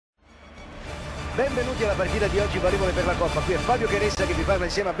Benvenuti alla partita di oggi valevole per la Coppa. Qui è Fabio Cheressa che vi parla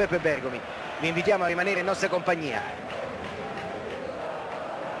insieme a Beppe Bergomi. Vi invitiamo a rimanere in nostra compagnia.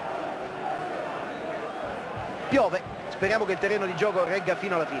 Piove, speriamo che il terreno di gioco regga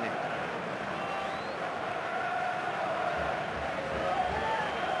fino alla fine.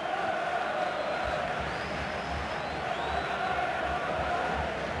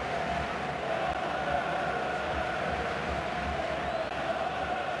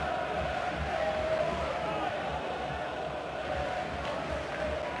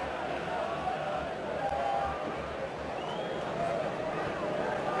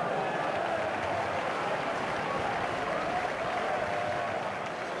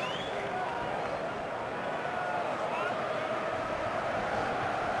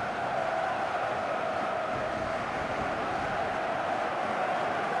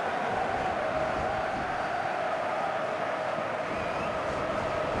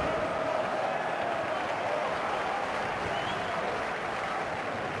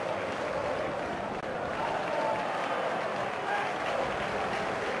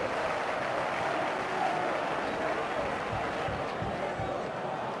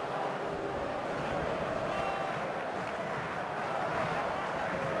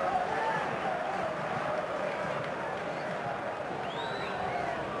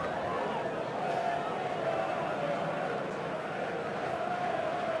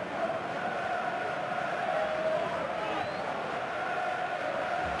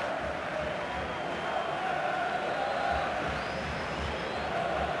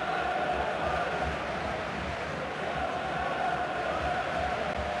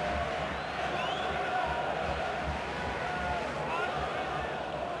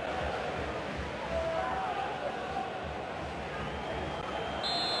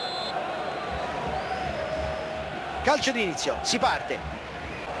 Calcio d'inizio, si parte.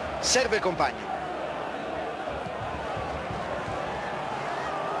 Serve il compagno.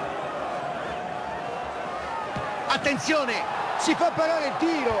 Attenzione, si fa parare il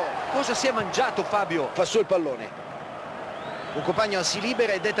tiro. Cosa si è mangiato Fabio? Fa su il pallone. Un compagno si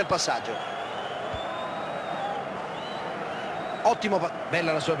libera e detta il passaggio.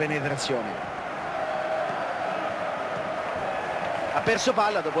 Bella la sua penetrazione. Ha perso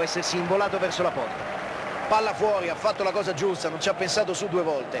palla dopo essersi involato verso la porta. Palla fuori, ha fatto la cosa giusta, non ci ha pensato su due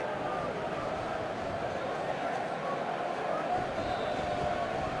volte.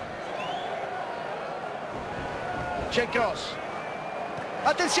 C'è il cross.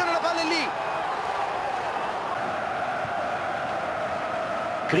 Attenzione, la palla è lì.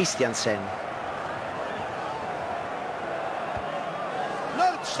 Christiansen.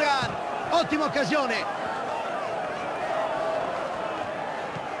 Nordsjælland, ottima occasione.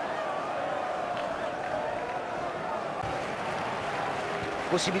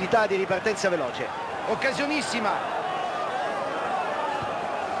 Possibilità di ripartenza veloce. Occasionissima.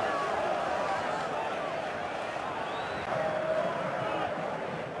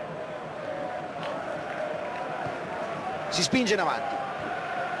 Si spinge in avanti.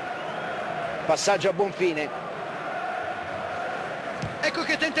 Passaggio a buon fine. Ecco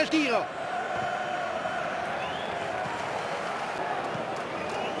che tenta il tiro.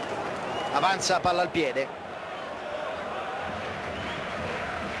 Avanza, palla al piede.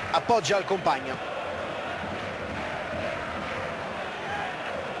 Appoggia al compagno.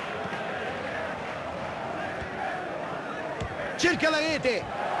 Cerca la rete.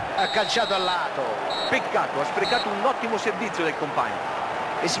 Ha calciato al lato. Peccato, ha sprecato un ottimo servizio del compagno.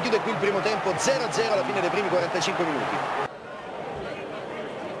 E si chiude qui il primo tempo 0-0 alla fine dei primi 45 minuti.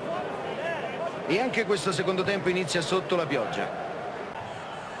 E anche questo secondo tempo inizia sotto la pioggia.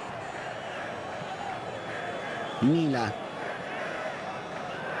 Mila.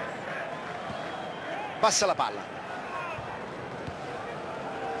 Passa la palla.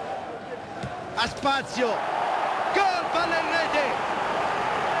 Ha spazio. Gol, palla in rete.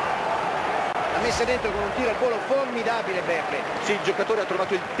 L'ha messa dentro con un tiro al volo formidabile, Beppe. Sì, il giocatore ha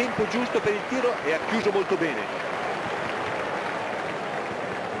trovato il tempo giusto per il tiro e ha chiuso molto bene.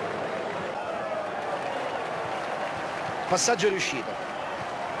 Passaggio riuscito.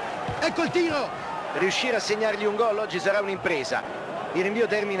 Ecco il tiro. Riuscire a segnargli un gol oggi sarà un'impresa. Il rinvio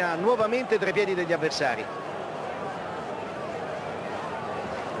termina nuovamente tra i piedi degli avversari.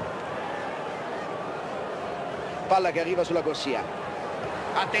 Palla che arriva sulla corsia.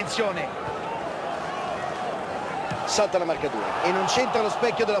 Attenzione. Salta la marcatura e non c'entra lo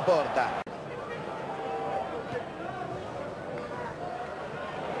specchio della porta.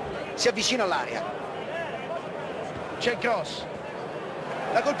 Si avvicina all'area. C'è il cross.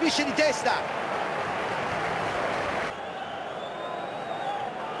 La colpisce di testa.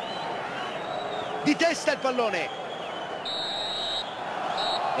 Di testa il pallone.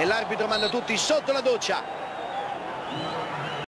 E l'arbitro manda tutti sotto la doccia.